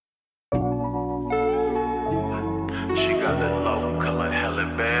She got that low color Halle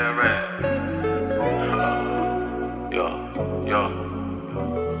Berry.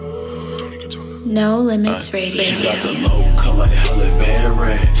 No Limits Radio. She got the low color Halle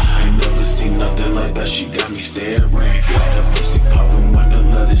Berry. I ain't never seen nothing like that. She got me staring. That pussy popping when the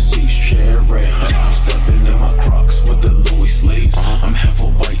leather seats cherry. I'm stepping in my Crocs with the Louis sleeves. I'm half a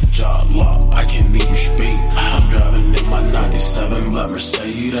white jaw lock. I can't even speak. I'm driving in my 97 black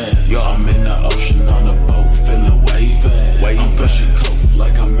Mercedes. I'm in the ocean on a boat, feeling wavy. I'm fishing coke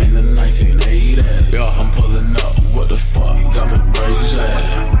like I'm in the 1980s. I'm pulling up. What the fuck? Got me crazy.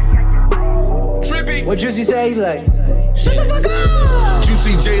 What Juicy say? Like, shut the fuck up!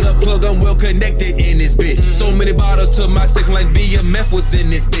 Juicy Jada plug, I'm well connected in this bitch. So many bottles to my section like BMF was in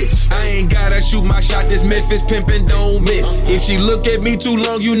this bitch. I ain't gotta shoot my shot, this Memphis pimpin' don't miss. If she look at me too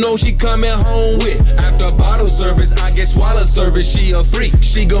long, you know she coming home with. After bottle service, I get swallow service, she a freak.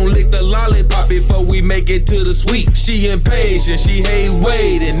 She gon' lick the lollipop before we make it to the suite. She impatient, she hate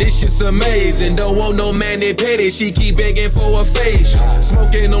waiting, this shit's amazing. Don't want no man that petty, she keep begging for a facial.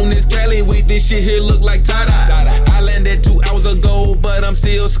 Smoking on this Cali weed, this shit here look like tie-dye. I landed 2 hours ago, but I'm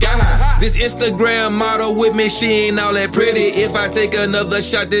still sky high. This Instagram model with me, she ain't all that pretty. If I take another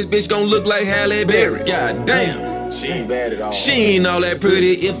shot, this bitch gon' look like Halle Berry. God damn. She ain't bad at all. She ain't all that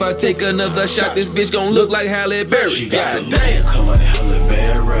pretty. If I take another shot, this bitch gon' look like Halle Berry. She got the low color Halle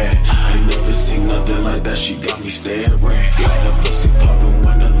Berry. I ain't never seen nothing like that. She got me staring. That pussy popping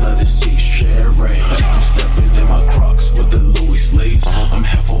when the leather seats cherry. I'm stepping in my Crocs with the Louis sleeves. I'm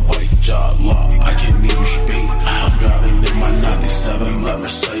half a white jaw lock. I can't even speak. I'm driving in my 97 black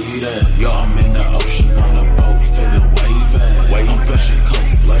Mercedes. I'm in the ocean on a boat, feeling wavy. I'm fishing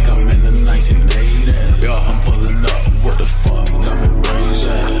coke like I'm in the 1980s. I'm pulling up. What the fuck? Got me crazy.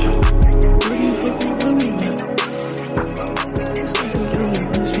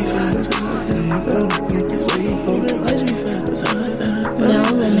 No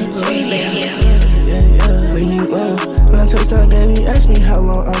Limits Radio. When I touched down, he asked me how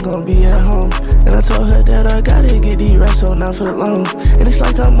long I'm gon' be at home. And I told her that I gotta get these racks so not for long. And it's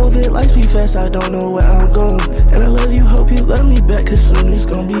like I'm moving lights be fast, I don't know where I'm going. And I love you, hope you love me back, cause soon it's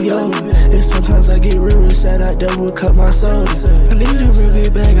gon' be over. And sometimes I get real sad, I double cut my soul. I need a real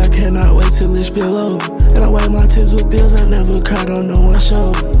big bag, I cannot wait till it spill over. And I wipe my tears with bills, I never cried on no one's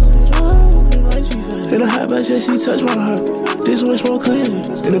shoulder. In a hot bath, yeah, she touched my heart. This one smoke clear.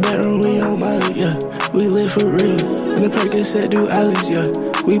 In the bedroom, we on Molly, yeah. We live for real. In the Percocet, do alleys, yeah.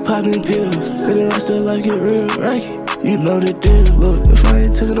 We poppin' pills. And the rest of life get real, right? You know the deal. Look, if I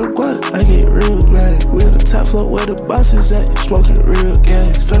ain't touching no guap, I get real mad. We on the top floor where the boss is at, smoking real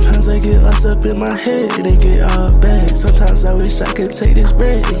gas. Sometimes I get lost up in my head and it get all bad. Sometimes I wish I could take this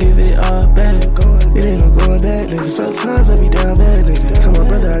bread and give it all back. It ain't no going back, nigga. Sometimes I be down bad, nigga. Tell my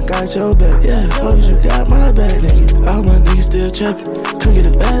brother I got your back. Yeah, as long as you got my back, nigga. All my niggas still trappin'. Come get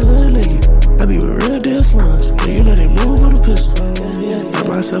a bad little nigga. I be with real deal slums. Yeah, you know they move with a pistol. By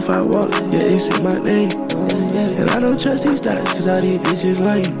myself I walk, yeah, they see my name. And I don't trust these thoughts, cause all these bitches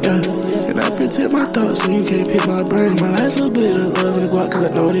lame, yeah. And I pretend my thoughts so you can't pick my brain. My last little bit of love in the guap, cause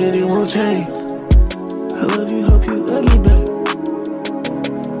I know that it won't change. I love you, hope you love me back.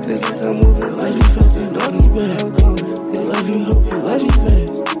 And it's like I'm moving like me fast, and don't need back. I love you, hope you love me back.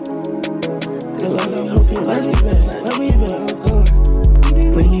 I love you, hope you love me back. I love me back, I'm going.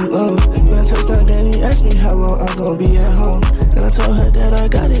 Leave me alone. When I touched down, Danny asked me how long I'm gon' be at home. And I told her that I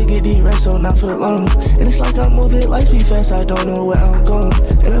gotta get these racks so not for long. And it's like I'm moving lights be fast, I don't know where I'm going.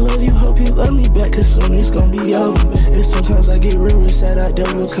 And I love you, hope you love me back, cause soon it's gon' be over. And sometimes I get real sad, I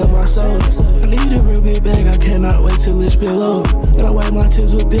double cut my soul. I need a real big bag, I cannot wait till it spill over. And I wipe my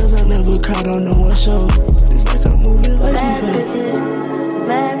tears with bills, I never cried on no one's shoulder. It's like I'm moving lights be fast.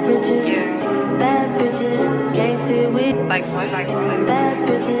 Bad bitches, bad bitches, can't sit with like bad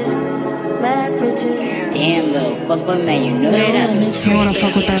bitches, bad bitches. Damn, little fuck boy, man, you know that. You wanna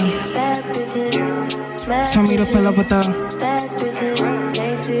fuck with that? Tell me to pull up with that.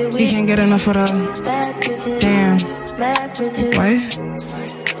 You can't get enough of that. Damn. What?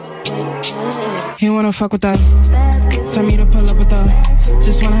 You wanna fuck with that? Tell me to pull up with that.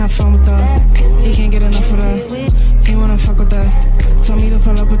 Just wanna have fun with that. He can't get enough of that. He wanna fuck with that. Tell me to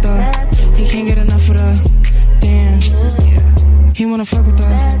pull up with that. He can't get enough of that. Damn. He wanna fuck with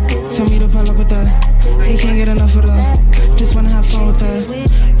that. Tell me to pull up with that. He can't get enough of that. Just wanna have fun with that.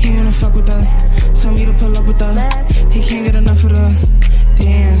 He wanna fuck with that. Tell me to pull up with that. He can't get enough of that.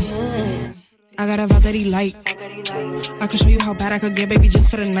 Damn. I got a vibe that he like. I can show you how bad I could get, baby, just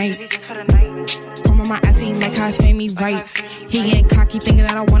for the night. Chrome on my ass, he like how his fame me right. He getting cocky, thinking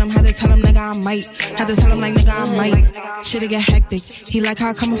that I want him. Had to tell him, nigga, I might. Had to tell him, like, nigga, I might. Shit'll get hectic. He like how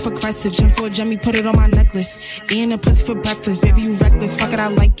I come off aggressive. Jump for a jummy, put it on my necklace. Eating a pussy for breakfast. Baby, you reckless. Fuck it, I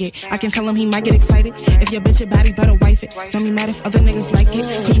like it. I can tell him he might get excited. If your bitch a baddie, better wife it. Don't be mad if other niggas like it.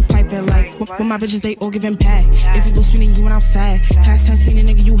 Cause you pipe it like. When my bitches, they all giving pad. If you lose me, then you when I'm sad. Past tense meaning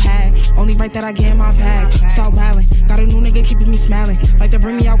nigga you had. Only right that I get in my bag. Start wildin'. Got a new nigga keeping me smiling. Like to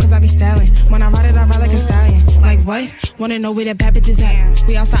bring me out cause I be styling. When I ride it, I ride like a stallion. Like what? Wanna know where that bad bitch is at?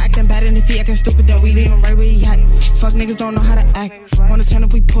 We outside acting bad and if he acting stupid, then we leave him right where he at. Fuck niggas don't know how to act. Wanna turn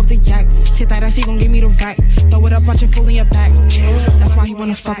up, we pull up the yak. Shit that ass, he gon' give me the rack. Throw it up, watch it full in your back. That's why he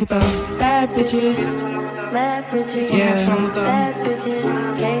wanna fuck with the bad bitches. Bad bitches, yeah, fun with them. Bad bitches,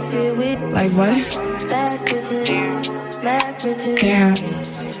 can't see it with. Like what? Bad bitches, bad bitches. Damn.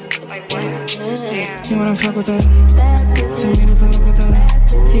 You wanna fuck with her? Tell me to pull up with her.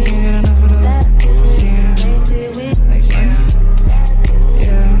 He can't get enough of her. Damn. Like what?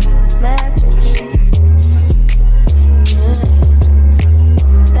 Yeah. Bad bitches.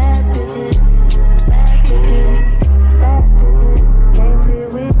 Bad bitches.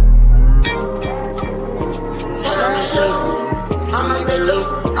 I'm in the loop,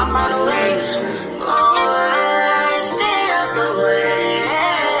 I'm out of ways. Oh, I stay out the way.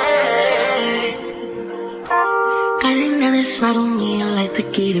 Got another side on me, I like to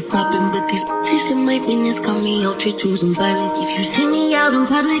get it poppin', but these bitches in my business got me out here choosing violence. If you see me out in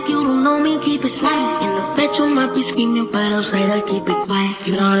public, you don't know me, keep it silent. In the bedroom, I be screaming, but outside I keep it quiet.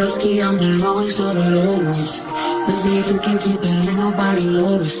 You know, Lowski, I'm the lowest of the lowest. But if you can keep it, ain't nobody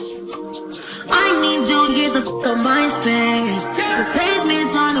knows. I need you to get the fuck out my space. The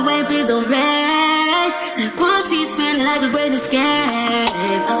basement's on the way, please don't play. That pussy's feeling like a great escape. I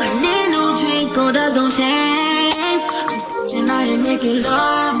need no drink, cold up, don't change. And I ain't making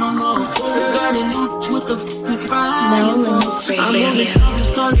love no more. Got a new with the fucking pride. No Limits Radio. I'm moving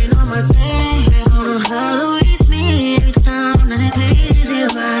soft, calling on my face. I don't know how to reach me every time that it plays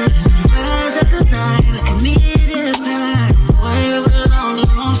it right. Rise up the night, I committed crime. Wherever long you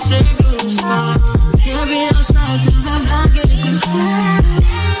won't say goodbye. Can't be outside cause I'm not getting cry.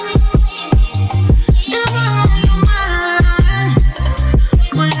 You're on your mind.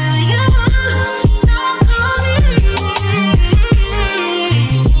 Wherever you are, don't call me.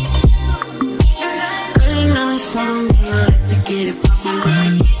 Girl, you know it's on me, I like to get it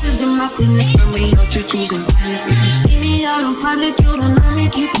poppin'. This is my business, got me out here choosing violence. If you see me out in public, you don't know me,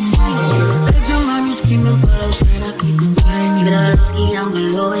 keep it silent. Said your mommy screaming, but outside I keep it quiet. Even though Lowski, I'm the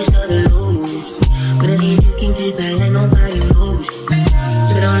lowest of the lowest. But if you can keep that, ain't nobody knows.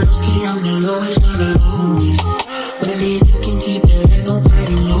 Even though Lowski, I'm the lowest of the lowest. But if you can keep that, ain't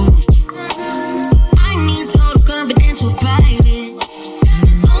nobody knows. I need total confidential private.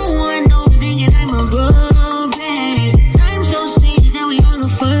 No one knows thinking I'm a robot. I'm so serious that we on the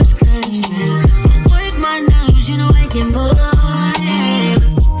first class. Don't work my nerves, you know I can move.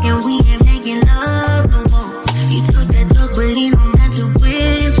 And we ain't making love no more. You took that talk, but you know not to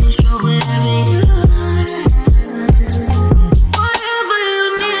win. So show it I mean. Whatever you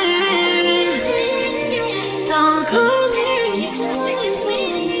need, don't call me.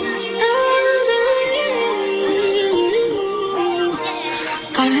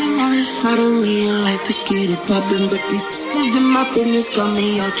 Got another side of me, I like to get it poppin', but these bitches in my business got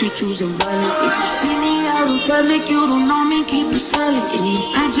me out here choosing violence. If you see me out in public, you don't know me, keep it silent. And you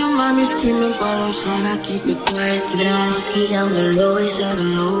had your mommy screaming, but outside I keep it quiet. Even though Lowski, I'm the lowest of the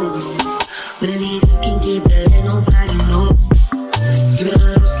lowest. But if you can keep it, ain't nobody knows. Even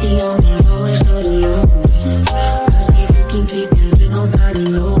though Lowski, I'm the lowest of the lowest. But if you can keep it, ain't nobody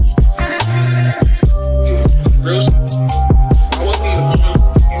knows.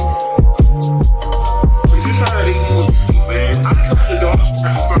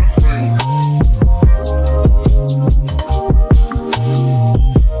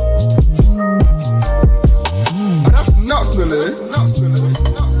 That's nuts, Billy.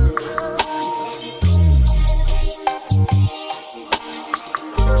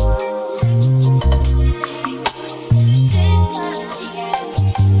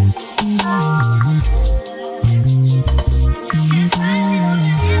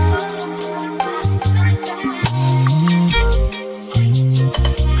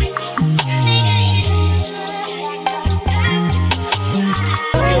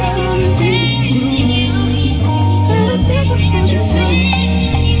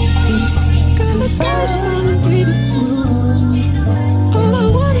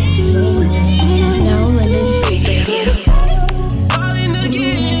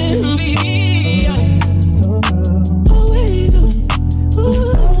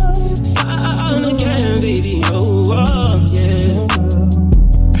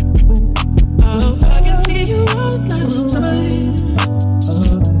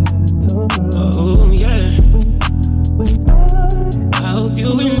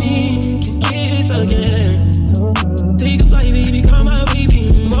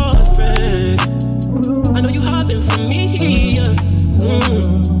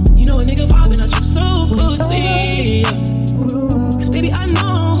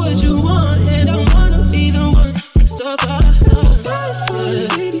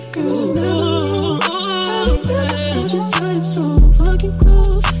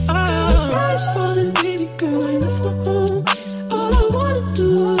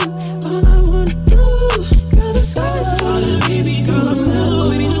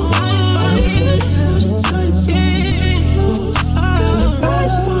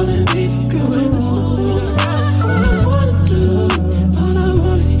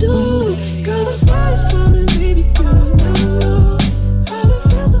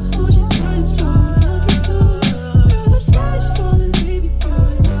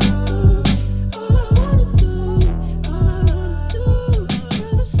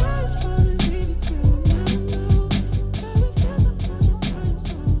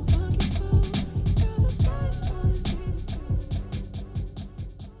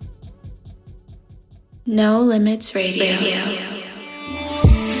 No Limits Radio.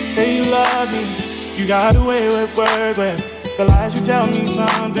 Hey, you love me. You got away with words when the lies you tell me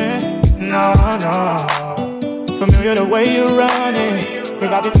something. No. Familiar the way you're running,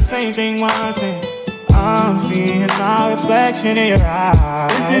 cause I did the same thing once and I'm seeing my reflection in your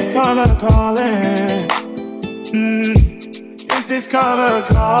eyes. Is this karma calling? Is this karma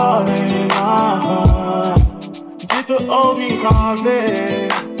calling my phone? Get the old me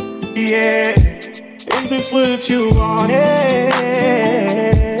causing, yeah. Is this what you wanted?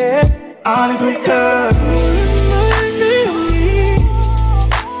 Honestly, cause you remind me of me,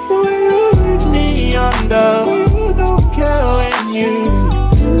 the way you leave me under. You don't care when you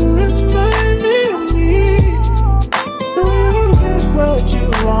remind me of me, the way you get what you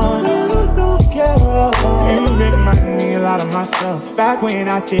want. You don't care about. You remind me a lot of myself, back when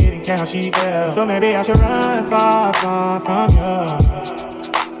I didn't care how she felt. So maybe I should run far, far from you.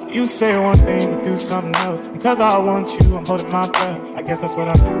 You say one thing but do something else. Because I want you, I'm holding my breath. I guess that's what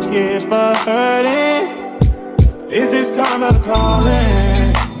I get for hurting. Is this karma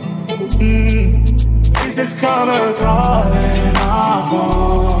calling? Is this karma calling my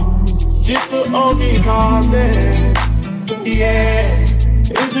phone? Just the old me causing, yeah.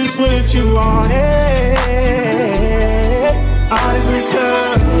 Is this what you wanted? Honestly,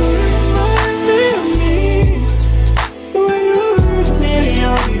 cause you remind me of me, the way you leave me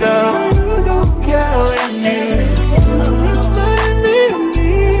under. You don't care when you remind me of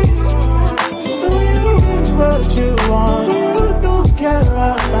me, the way you get what you want. You don't care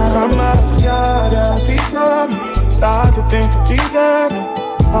about. I must got a piece of me, start to think of Jesus.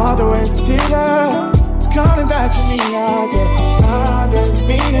 All the ways to did her, it's coming back to me, I guess. I didn't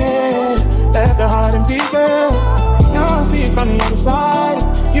mean it, left the heart in pieces. Now I see it from the other side.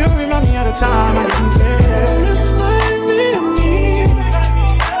 You remind me of the time I didn't care. Remind me of me,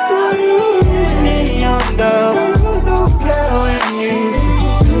 the way you leave me under. You don't care when you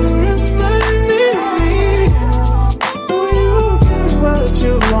remind me of me, the way you get what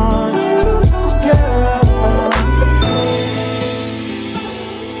you want. You don't care about.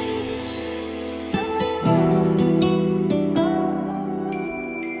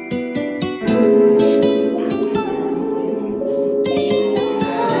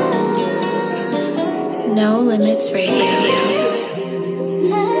 No Limits Radio.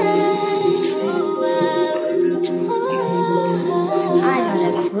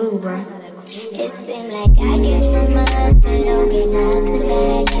 It seemed like I get so much, but don't get nothing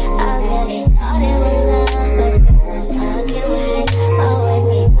back. I really thought it was love, but you're so fucking right. Always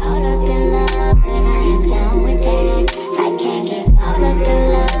get caught up in love, but I am done with that. I can't get caught up in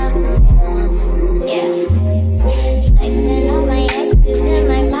love sometimes, yeah. Flexing on my exes and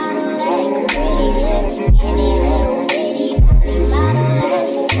my model legs, pretty lips, skinny little bitty tiny model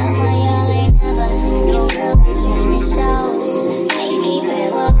legs. Some of y'all ain't never seen no real bitch and it shows. I keep it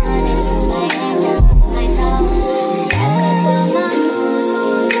 100 from my head down to my nose. Back up on my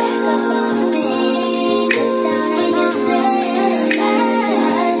moves, back up on me. Just down in my head,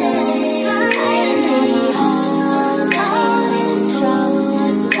 I am doing all in control.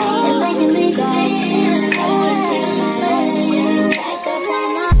 You're making me go. Back up on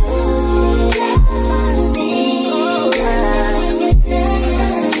my moves, back up on me. Just down in my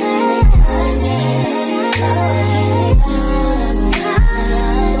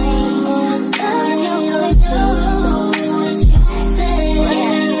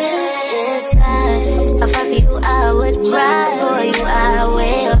I would cry for you, I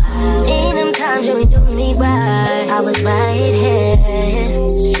will. In them times you do me right, I was right here,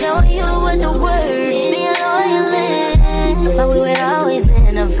 showing you what the word being loyal is. But we were always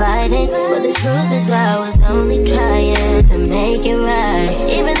in a fighting, but the truth is I was only trying to make it right.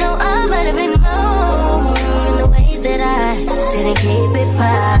 Even though I might have been wrong in the way that I didn't keep it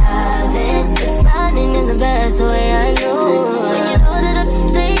private, responding in the best way I knew. When you hold it up,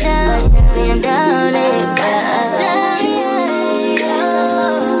 stay down, being down it.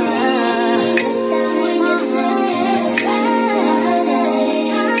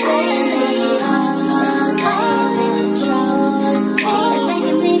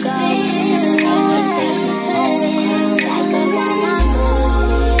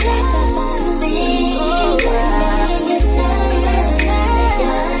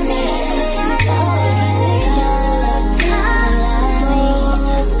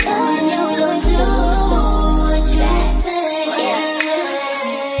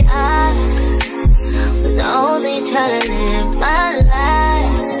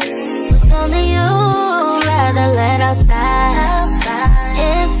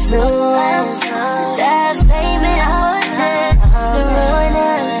 That's blaming our shit to ruin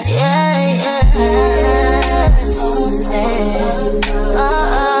us, yeah, yeah.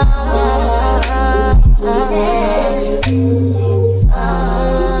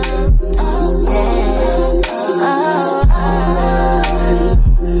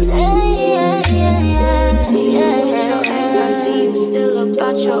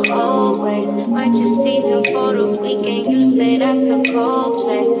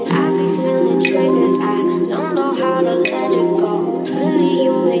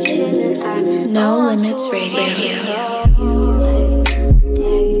 No Limits Radio.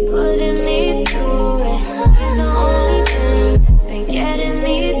 Putting me through it is the only thing been getting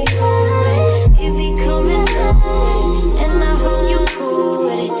me through it. It be coming back, and I hope you cool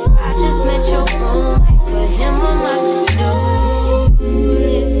with it. I just met your boy, put him on my to-do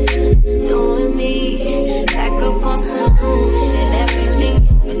list. Throwing me back up on some shit, everything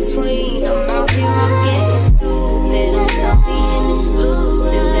in between. I'm out here, I'm getting stupid. I'm dummy and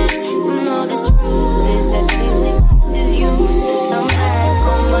exclusive, and you know the truth is that feeling is useless. I'm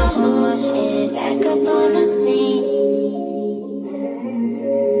back on my shit, back up on the scene.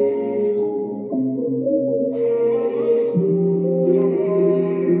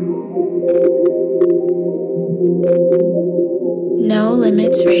 No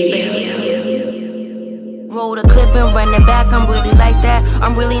Limits Radio. Roll the clip and run it back, I'm really like that.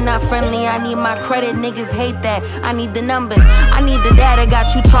 I'm really not friendly, I need my credit, niggas hate that. I need the numbers, I need the data.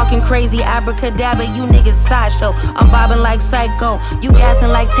 Got you talking crazy, abracadabra, you niggas sideshow. I'm bobbing like Psycho, you gassing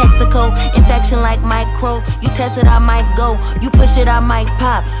like Texaco. Infection like micro, you test it, I might go. You push it, I might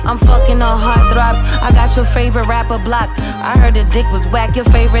pop. I'm fucking on heartthrobs, I got your favorite rapper blocked. I heard the dick was whack, your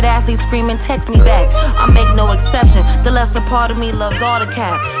favorite athlete screaming, text me back. I make no exception, the lesser part of me loves all the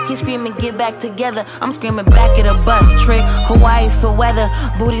cap. He screaming, get back together, I'm screaming back at a bus trick. Hawaii for weather,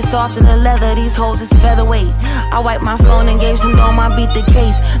 booty soft in the leather, these hoes is featherweight. I wiped my phone and gave some dome, I beat the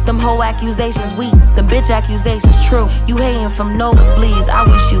case. Them whole accusations weak, them bitch accusations true. You hating from nosebleeds, I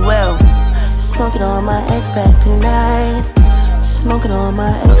wish you well. Smoking on my ex back tonight. Smoking on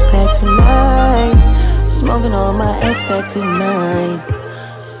my ex back tonight. Smoking on my ex back tonight.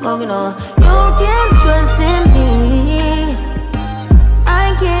 Smoking on. You can trust in me.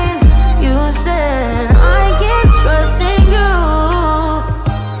 I can. You said I can trust in you.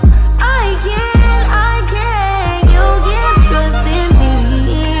 I can. You can trust in me.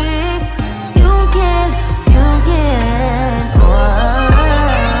 You can.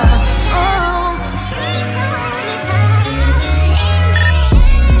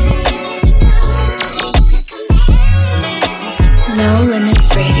 No Limits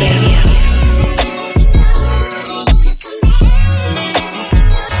Radio.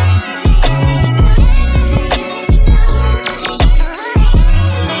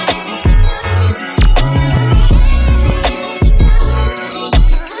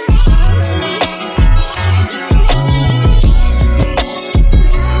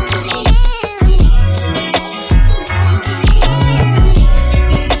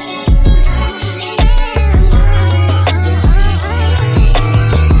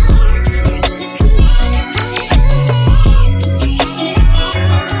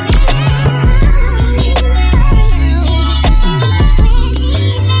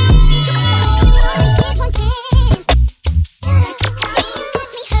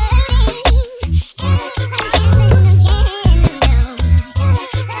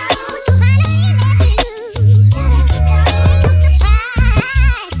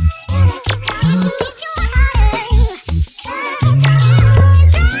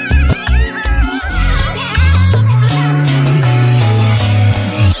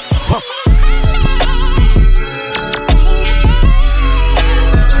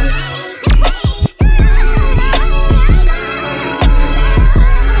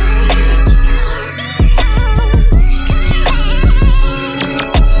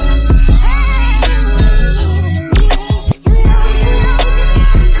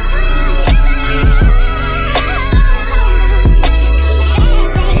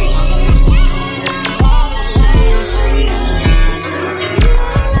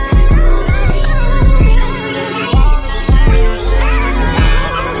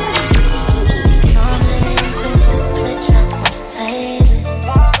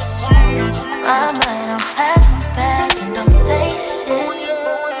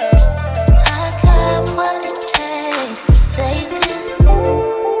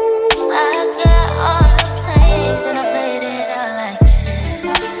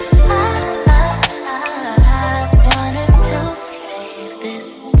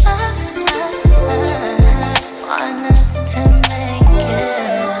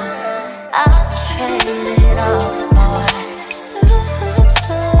 Trade it off, boy.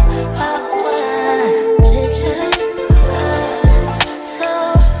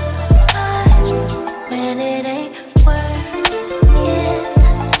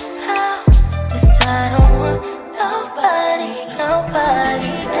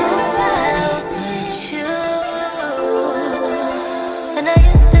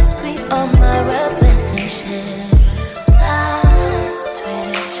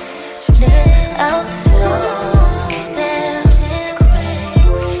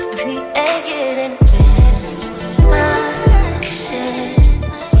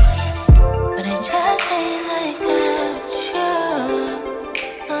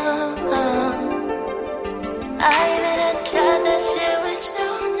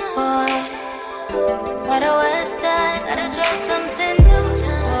 something new,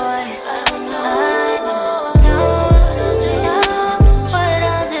 boy. I don't know what I'll do.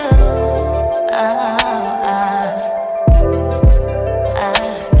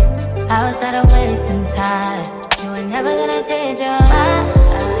 I was tired of wasting time. You were never gonna change your mind.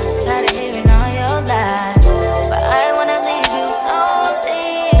 Tired of hearing all your lies, but I wanna leave you lonely.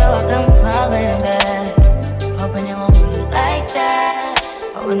 Or come crawling back, hoping it won't be like that.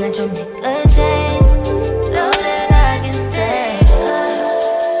 Hoping that you'll make a change so that I can stay.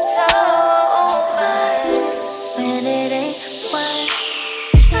 So fine when it ain't working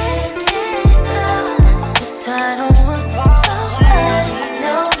out. Just tired of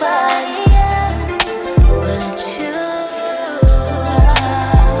nobody else but you.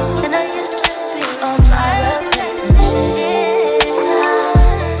 And I used to be on my reflection shit.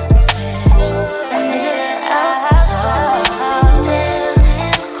 Switch it out so damn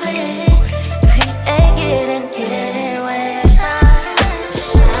quick. If you ain't getting with shy,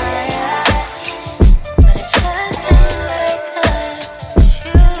 but it just ain't like that.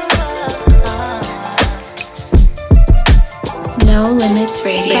 No Limits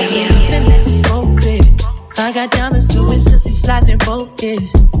Radio. I got diamonds doing dusty slides in both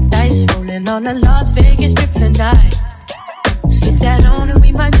ears. Dice rolling on the Las Vegas strip tonight. Slip that on and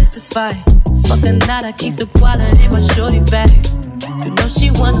we might miss the fight. Fuck a night, I keep the quality in my shorty bag. You know she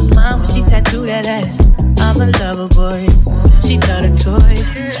wasn't mine when she tattooed that ass. I'm a lover boy, she love the toys.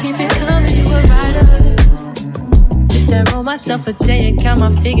 Keep it coming, you a rider. Just that roll myself a J and count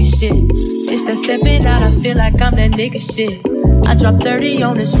my figure shit. It's that stepping out, I feel like I'm that nigga shit. I drop 30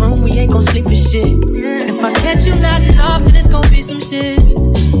 on this room, we ain't gon' sleep for shit. If I catch you nodding off, then it's gon' be some shit.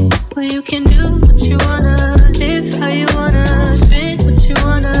 Well, you can do what you wanna, live how you wanna, spin what you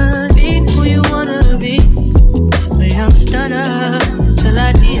wanna, be who you wanna be. A young stunner, till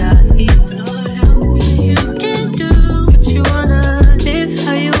I die. You can do what you wanna, live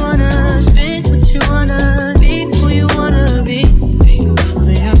how you wanna, spin what you wanna, be who you wanna be.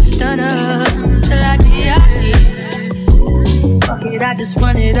 A young stunner, till I die. Fuck it, I just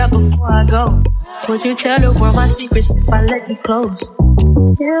run it up before I go. Would you tell the world my secrets if I let you close?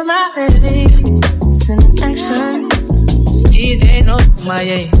 Hear my headaches, it's in action. These days, no my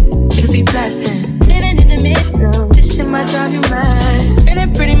niggas be blasting. Living in the middle, this shit might drive you mad.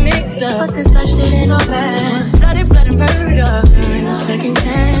 Feeling pretty mixed up, but this life shit ain't no bad. Blood and murder, there ain't no second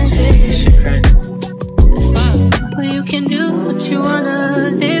chances. It's fun. Well, you can do what you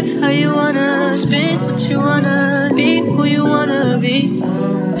wanna, live how you wanna, spin what you wanna, be who you wanna be.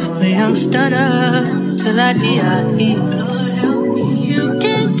 A young stunner, till I die. You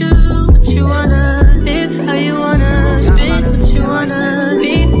can do what you wanna, live how you wanna, spin what you wanna,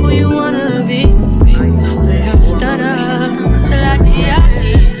 be who you wanna be. A young stunner, till I die.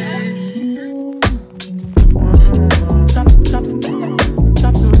 Drop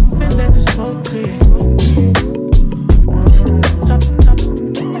the roof and let the smoke clear. Drop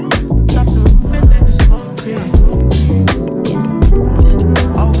the roof and let the smoke clear.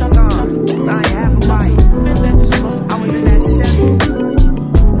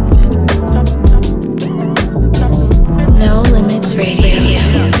 No Limits Radio.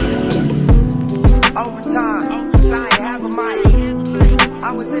 Overtime, I ain't have a mic.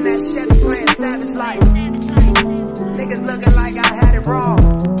 I was in that Chevy playing Savage Life. Niggas looking like I had it wrong.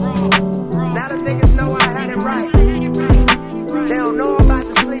 Now the niggas know I had it right. They don't know about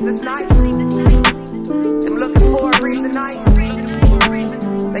the sleepless nights. Them looking for a reason nice.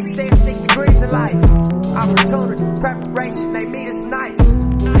 They say it's 6 degrees in life. Opportunity, preparation, they meet us nice.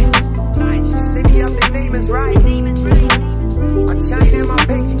 You see me up in demons, right? My chain and my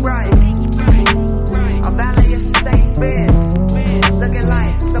pinky bright. I valet a Mercedes Benz. Looking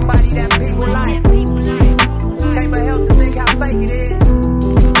like somebody that people like. Can't but help to think how fake it is.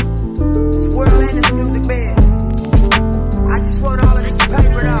 This world and this music biz. I just want all of this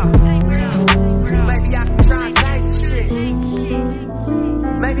paper though. So maybe I can try and change this shit.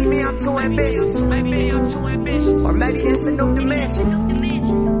 Maybe me, I'm too ambitious. Or maybe this a new dimension.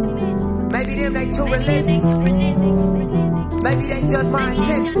 Maybe them, they too religious. Maybe they judge my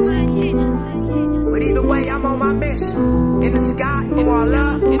intentions. But either way, I'm on my mission. In the sky, for all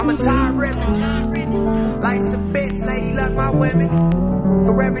love, I'm a tired ribbon. Life's a bitch, lady, luck my women.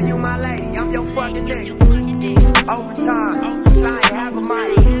 Forever you my lady, I'm your fucking nigga. Overtime, cause I ain't have a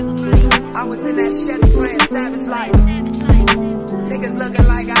mic. I was in that Chevy playing Savage Life. Niggas looking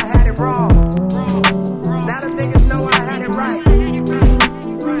like I had it wrong. Now the niggas know I had it right.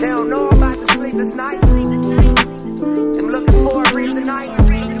 They don't know about the sleepless nights. Them looking for a reason nights.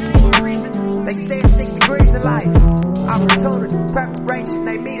 They say it's 6 degrees in life. Opportunity, preparation,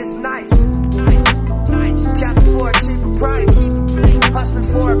 they meet us nice. Captain for a cheaper price. Hustling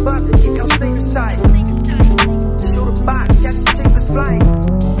for a buck to keep your sneakers tight. Shoot a box, catch the cheapest flight.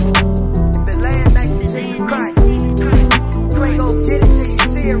 If it land next to Jesus Christ, you ain't gon' get it till you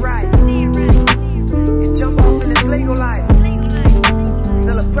see it right. You jump off in this legal life.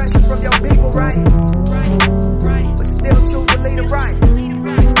 Feel the pressure from your people, right? But still choose to lead it right.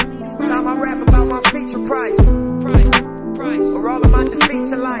 Time I rap about my feature price, or all of my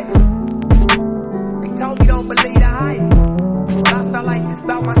defeats in life. They told me don't believe the hype, but I felt like this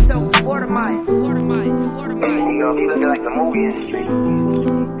about myself before the mic. You know, if you look at like the movie industry,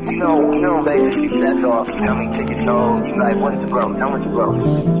 you know, basically that's off how many tickets sold. You like, what's the growth? How much the growth?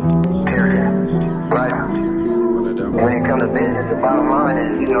 Period. Right? When it comes to business, the bottom line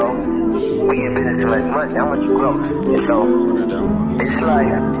is, you know, we get business too much, how much you grow. So, it's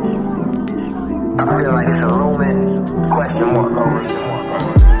like, I feel like it's a looming question mark over it.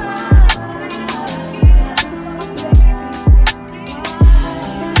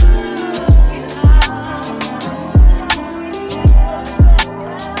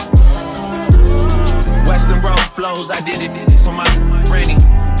 Western Road flows, I did it for my granny.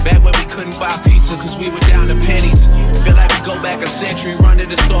 Back when we couldn't buy pizza cause we were down to pennies. Feel like we go back a century, run to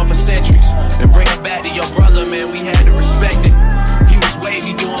the store for centuries. Then bring it back to your brother, man, we had to respect it. He was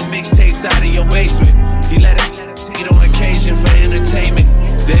wavy doing mixtapes out of your basement. He let it eat on occasion for entertainment.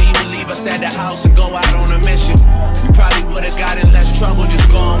 Then he would leave us at the house and go out on a mission. We probably would've got in less trouble just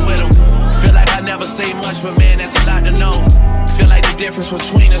going with him. Feel like I never say much, but man, that's a lot to know. Feel like the difference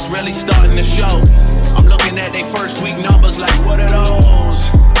between us really starting to show. I'm looking at they first week numbers like, what are those?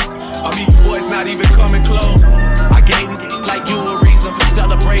 I mean, you boys not even coming close. I gave like you a reason for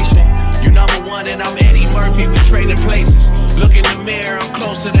celebration. You number one and I'm Eddie Murphy, we trading places. Look in the mirror, I'm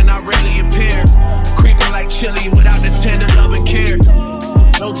closer than I really appear. Creeping like chili without the tender love and care.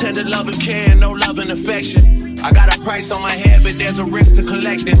 No tender love and care, no love and affection. I got a price on my head, but there's a risk to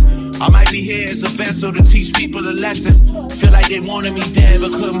collecting. I might be here as a vessel to teach people a lesson. Feel like they wanted me dead,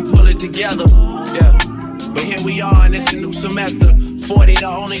 but couldn't pull it together. Yeah, but here we are and it's a new semester. 40, the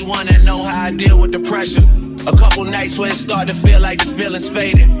only one that know how I deal with the pressure. A couple nights where it start to feel like the feelings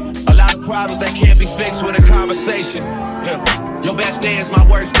faded. A lot of problems that can't be fixed with a conversation. Yeah. Your best day is my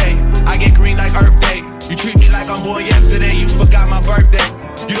worst day. I get green like Earth Day. You treat me like I'm born yesterday. You forgot my birthday.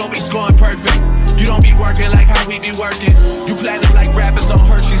 You don't be scoring perfect. You don't be working like how we be working. You platinum like rappers on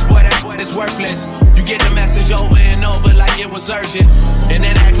Hershey's. Boy, that's what it's worthless. You get the message over and over like it was urgent. And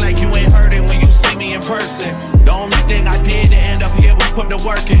then act like you ain't heard it when you see me in person. The only thing I did to end up here was put the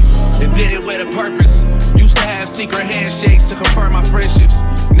work in. And did it with a purpose. Used to have secret handshakes to confirm my friendships.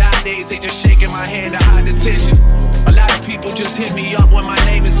 Nowadays they just shaking my hand to hide the tension. A lot of people just hit me up when my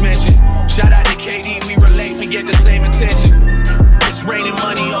name is mentioned. Shout out to KD, we relate, we get the same attention. It's raining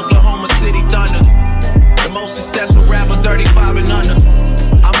money, Oklahoma City Thunder. The most successful rapper, 35 and under.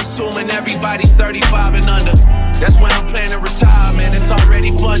 I'm assuming everybody's 35 and under. That's when I'm planning to retire, man, it's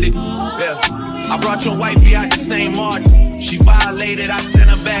already funded. Yeah, I brought your wifey out the St. Martin. She violated, I sent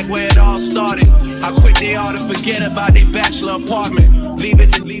her back where it all started. How quick they are to forget about their bachelor apartment. Leave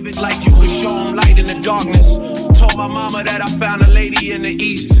it like you could show them light in the darkness. Told my mama that I found a lady in the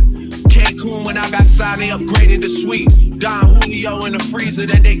east. Cancun when I got signed, they upgraded the suite. Don Julio in the freezer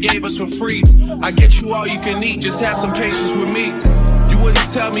that they gave us for free. I get you all you can eat, just have some patience with me. You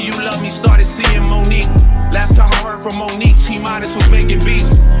wouldn't tell me you love me, started seeing Monique. Last time I heard from Monique, T-Minus was making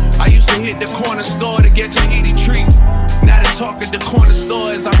beats. I used to hit the corner store to get Tahiti treat. Now they talk at the corner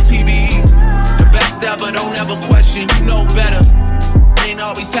store as I'm TBE. The best ever, don't ever question, you know better. Ain't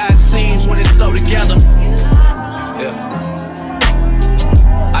always how it seems when it's so together. Yeah.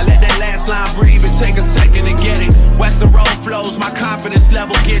 I let that last line breathe and take a second to get it. Western Road flows, my confidence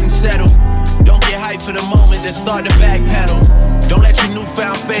level getting settled. Don't get hyped for the moment, then start to backpedal. Don't let your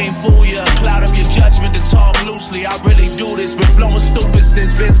newfound fame fool you. Cloud up your judgment to talk loosely. I really do this. Been flowing stupid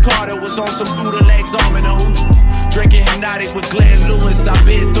since Vince Carter was on some Buddha legs, arm in a hooch. Drinking Hypnotic with Glenn Lewis, I've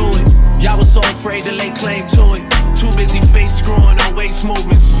been through it. Y'all was so afraid to lay claim to it. Too busy face screwing on waist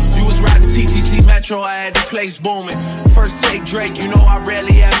movements. You was riding TTC Metro, I had the place booming. First take Drake, you know I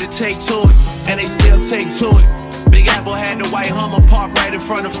rarely have to take to it. And they still take to it. Big Apple had the white Hummer parked right in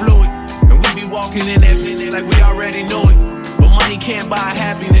front of Fluid. And we be walking in that minute like we already knew it. But money can't buy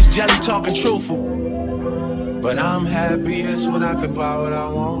happiness, Jelly talking truthful. But I'm happiest when I can buy what I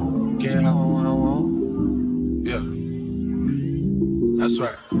want, get how I want. Yeah, that's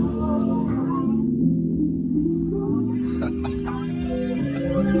right.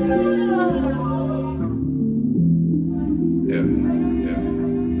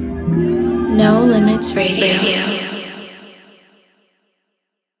 No Limits Radio.